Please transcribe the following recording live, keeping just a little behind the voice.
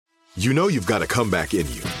You know you've got a comeback in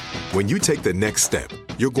you. When you take the next step,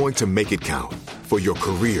 you're going to make it count. For your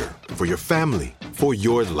career, for your family, for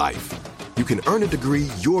your life. You can earn a degree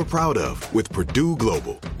you're proud of with Purdue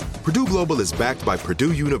Global. Purdue Global is backed by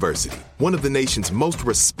Purdue University, one of the nation's most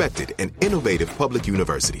respected and innovative public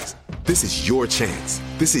universities. This is your chance.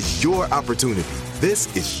 This is your opportunity.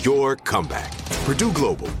 This is your comeback. Purdue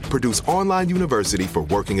Global, Purdue's online university for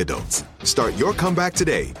working adults. Start your comeback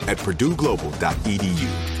today at purdueglobal.edu.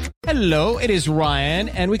 Hello, it is Ryan,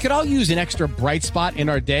 and we could all use an extra bright spot in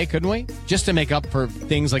our day, couldn't we? Just to make up for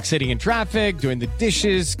things like sitting in traffic, doing the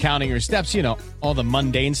dishes, counting your steps, you know, all the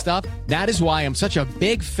mundane stuff. That is why I'm such a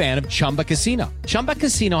big fan of Chumba Casino. Chumba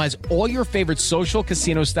Casino has all your favorite social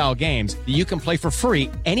casino-style games that you can play for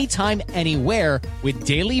free anytime, anywhere with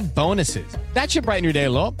daily bonuses. That should brighten your day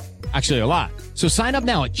a little. Actually, a lot. So sign up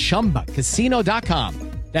now at ChumbaCasino.com.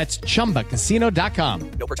 That's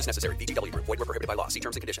ChumbaCasino.com. No purchase necessary. VGW Group. Void where prohibited by law. See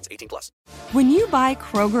terms and conditions. 18+. When you buy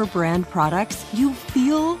Kroger brand products, you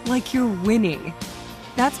feel like you're winning.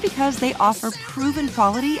 That's because they offer proven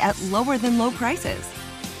quality at lower than low prices.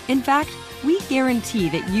 In fact, we guarantee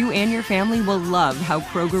that you and your family will love how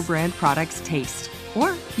Kroger brand products taste,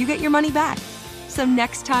 or you get your money back. So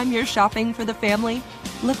next time you're shopping for the family,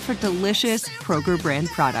 look for delicious Kroger brand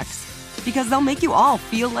products, because they'll make you all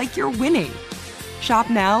feel like you're winning.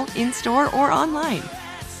 Shop now, in-store, or online.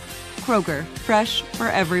 Kroger, fresh for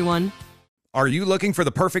everyone. Are you looking for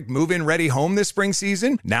the perfect move-in ready home this spring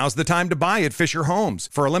season? Now's the time to buy at Fisher Homes.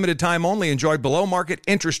 For a limited time only, enjoy below-market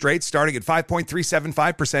interest rates starting at 5.375%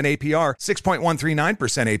 APR,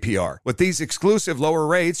 6.139% APR. With these exclusive lower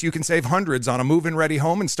rates, you can save hundreds on a move-in ready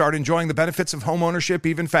home and start enjoying the benefits of home ownership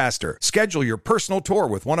even faster. Schedule your personal tour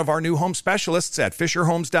with one of our new home specialists at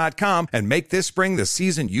FisherHomes.com and make this spring the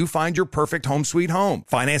season you find your perfect home sweet home.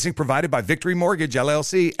 Financing provided by Victory Mortgage,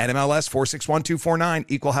 LLC, NMLS 461249,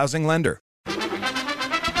 Equal Housing Lender.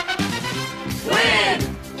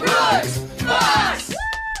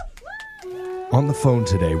 On the phone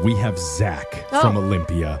today, we have Zach from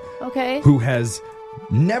Olympia. Okay. Who has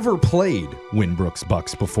never played Win Brooks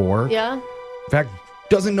Bucks before. Yeah. In fact,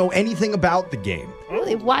 doesn't know anything about the game.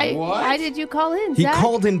 Really? Why did you call in, He Zach?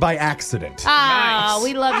 called in by accident. Ah,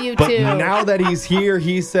 we love you But too. now that he's here,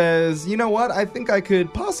 he says, you know what? I think I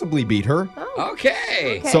could possibly beat her.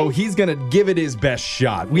 Okay. So he's going to give it his best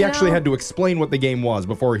shot. We actually had to explain what the game was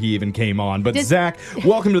before he even came on. But Zach,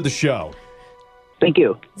 welcome to the show. Thank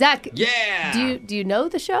you. Zach, yeah. Do you know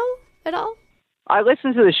the show at all? I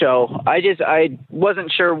listened to the show. I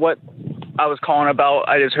wasn't sure what I was calling about.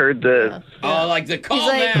 I just heard the... Oh, like the call He's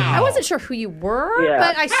like, now. I wasn't sure who you were,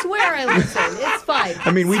 but I swear I listened. It's fine.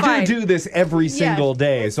 I mean, we It's fine. do this every single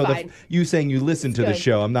day. it's So fine. you saying you listen to the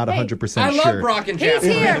show, I'm not 100% I sure. love Brock and He's Jeff.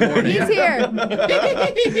 here.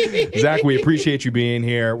 Zach, we appreciate you being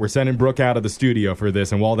here. We're sending Brooke out of the studio for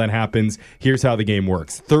this, and while that happens, here's how the game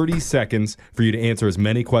works. 30 seconds for you to answer as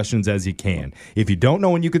many questions as you can. If you don't know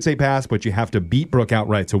when you could say pass, but you have to beat Brooke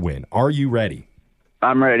outright to win. Are you ready?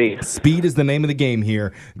 I'm ready. Speed is the name of the game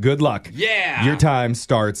here. Good luck. Yeah. Your time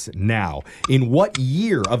starts now. In what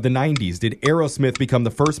year of the 90s did Aerosmith become the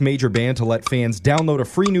first major band to let fans download a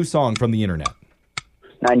free new song from the internet?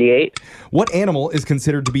 98. What animal is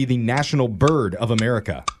considered to be the national bird of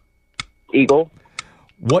America? Eagle.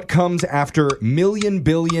 What comes after million,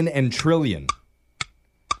 billion, and trillion?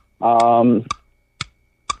 Pass.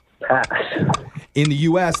 In the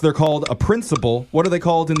U.S., they're called a principal. What are they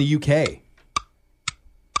called in the U.K.?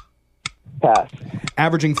 Pass.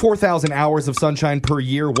 Averaging 4,000 hours of sunshine per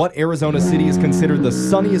year, what Arizona city is considered the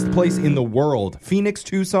sunniest place in the world? Phoenix,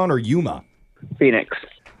 Tucson, or Yuma? Phoenix.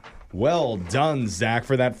 Well done, Zach,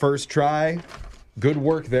 for that first try. Good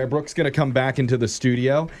work there. Brooke's going to come back into the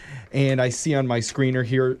studio. And I see on my screener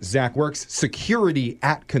here, Zach works security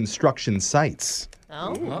at construction sites.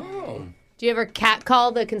 Oh. Do you ever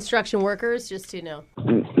catcall the construction workers just to know?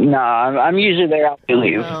 No, I'm usually there after you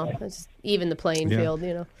leave. Oh, it's even the playing field,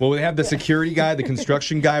 you know. Well, we have the security guy, the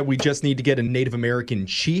construction guy. We just need to get a Native American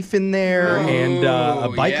chief in there and a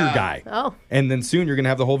biker guy. Oh. And then soon you're going to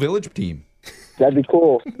have the whole village team. That'd be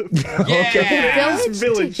cool. Yeah.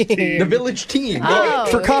 Village team. The village team. Oh.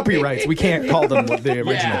 For copyrights, we can't call them the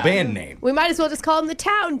original band name. We might as well just call them the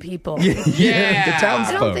town people. The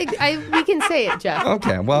townsfolk. I don't think we can say it, Jeff.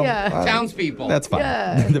 Okay, well, Townspeople. That's fine.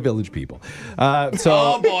 Yeah. The village people. Oh,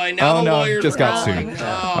 boy, now the lawyers just are got calling. sued.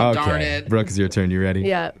 Oh, darn it. Brooke, is your turn. You ready?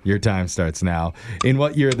 Yeah. Your time starts now. In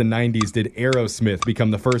what year of the 90s did Aerosmith become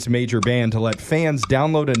the first major band to let fans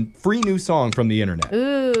download a free new song from the internet?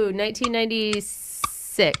 Ooh, 1996.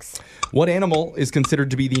 What animal is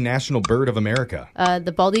considered to be the national bird of America?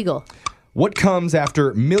 The bald eagle. What comes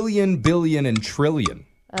after million, billion, and trillion?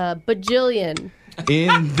 Bajillion.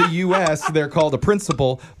 In the U.S., they're called a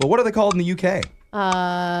principal. But what are they called in the U.K.?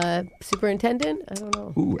 Superintendent? I don't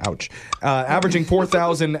know. Ooh, ouch. Averaging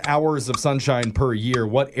 4,000 hours of sunshine per year,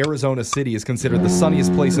 what Arizona city is considered the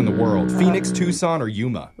sunniest place in the world? Phoenix, Tucson, or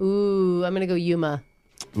Yuma? Ooh, I'm going to go Yuma.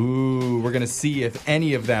 Ooh, we're going to see if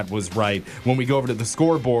any of that was right when we go over to the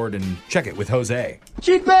scoreboard and check it with Jose.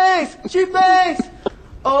 She bangs! She bangs!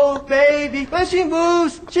 Oh, baby, when she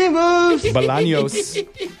moves, she moves.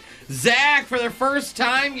 Bolaños. Zach, for the first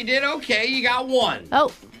time, you did okay. You got one.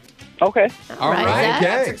 Oh. Okay. All right. Zach.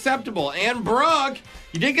 That's acceptable. And Brooke,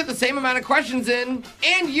 you did get the same amount of questions in,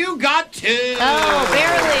 and you got 2. Oh,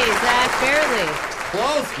 barely, Zach, barely.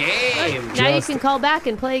 Close game. Now you can call back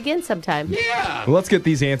and play again sometime. Yeah. Well, let's get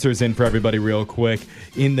these answers in for everybody real quick.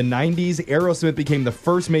 In the 90s, Aerosmith became the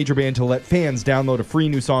first major band to let fans download a free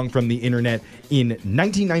new song from the internet in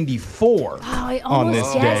 1994. Oh, I on this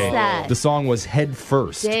almost guessed day. that. The song was Head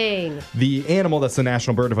First. Dang. The animal that's the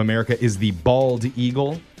national bird of America is the bald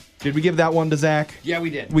eagle. Did we give that one to Zach? Yeah,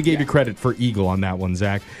 we did. We gave you credit for eagle on that one,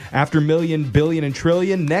 Zach. After million, billion, and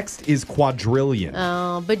trillion, next is quadrillion.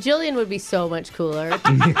 Oh, bajillion would be so much cooler.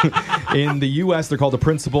 In the U.S., they're called a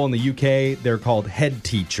principal. In the U.K., they're called head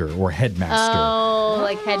teacher or headmaster. Oh,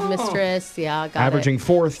 like headmistress. Yeah, got Averaging it.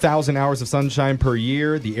 4,000 hours of sunshine per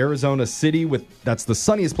year. The Arizona city that's the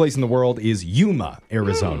sunniest place in the world is Yuma,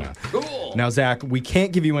 Arizona. Cool. Now, Zach, we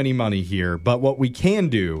can't give you any money here, but what we can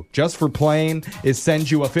do, just for playing, is send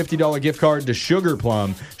you a $50 gift card to Sugar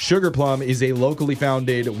Plum. Sugar Plum is a locally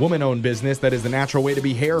founded, woman-owned business that is the natural way to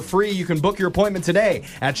be hair-free. You can book your appointment today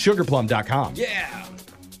at sugarplum.com. Yeah.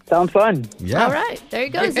 Sounds fun. Yeah. All right, there you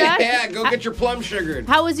go, Zach. Yeah, go get your plum sugared.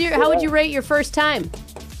 How would you rate your first time?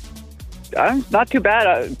 Not too bad.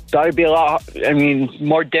 I thought it'd be a lot,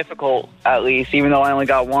 more difficult, at least, even though I only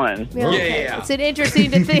got one. Yeah. It's an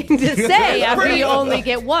interesting thing to say after you only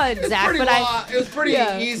get one, Zach. It was pretty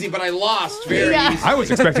easy, but I lost very easy. I was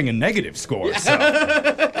expecting a negative score, so.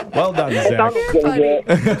 Well done, Zach.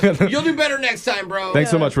 You'll do better next time, bro.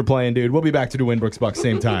 Thanks so much for playing, dude. We'll be back to do Win Brooks Bucks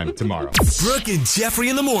same time tomorrow. Brooke and Jeffrey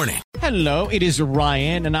in the morning. Hello, it is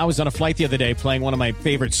Ryan, and I was on a flight the other day playing one of my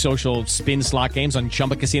favorite social spin slot games on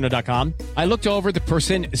ChumbaCasino.com. I looked over at the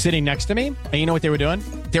person sitting next to me, and you know what they were doing?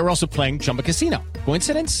 They were also playing Chumba Casino.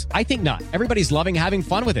 Coincidence? I think not. Everybody's loving having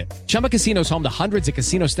fun with it. Chumba Casino is home to hundreds of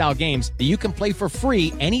casino-style games that you can play for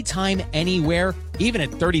free anytime, anywhere, even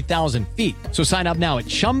at 30,000 feet. So sign up now at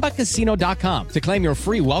ChumbaCasino.com to claim your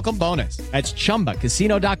free welcome bonus. That's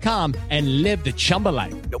ChumbaCasino.com and live the Chumba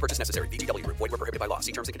life. No purchase necessary. VGW. Void where prohibited by law.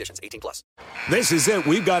 See terms and conditions. 18+. This is it.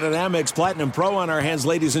 We've got an Amex Platinum Pro on our hands,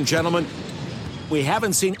 ladies and gentlemen. We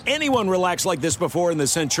haven't seen anyone relax like this before in the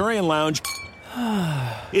Centurion Lounge.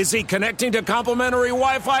 Is he connecting to complimentary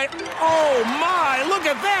Wi-Fi? Oh, my. Look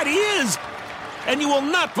at that. He is. And you will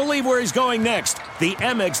not believe where he's going next. The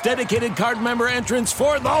Amex dedicated card member entrance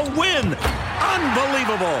for the win.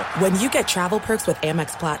 Unbelievable. When you get travel perks with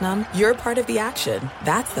Amex Platinum, you're part of the action.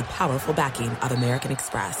 That's the powerful backing of American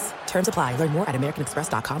Express. Terms apply. Learn more at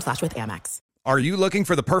americanexpress.com/withAmex. Are you looking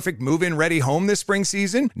for the perfect move-in ready home this spring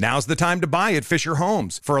season? Now's the time to buy at Fisher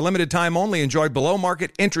Homes. For a limited time only, enjoy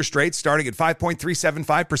below-market interest rates starting at 5.375%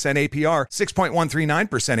 APR,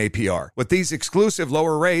 6.139% APR. With these exclusive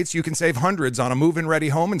lower rates, you can save hundreds on a move-in ready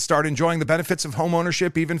home and start enjoying the benefits of home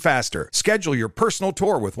ownership even faster. Schedule your personal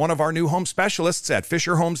tour with one of our new home specialists at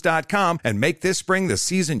FisherHomes.com and make this spring the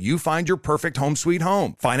season you find your perfect home sweet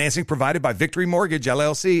home. Financing provided by Victory Mortgage,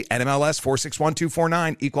 LLC, NMLS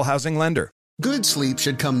 461249, Equal Housing Lender. Good sleep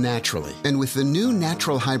should come naturally, and with the new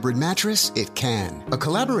Natural Hybrid mattress, it can. A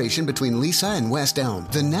collaboration between Lisa and West Elm,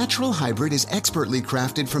 the Natural Hybrid is expertly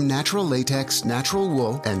crafted from natural latex, natural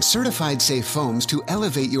wool, and certified safe foams to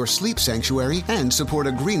elevate your sleep sanctuary and support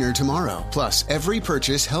a greener tomorrow. Plus, every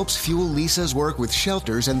purchase helps fuel Lisa's work with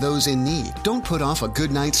shelters and those in need. Don't put off a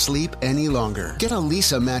good night's sleep any longer. Get a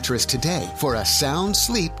Lisa mattress today for a sound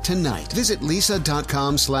sleep tonight. Visit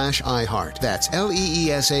lisa.com/iHeart. That's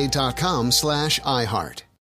LEESA.com/iHeart.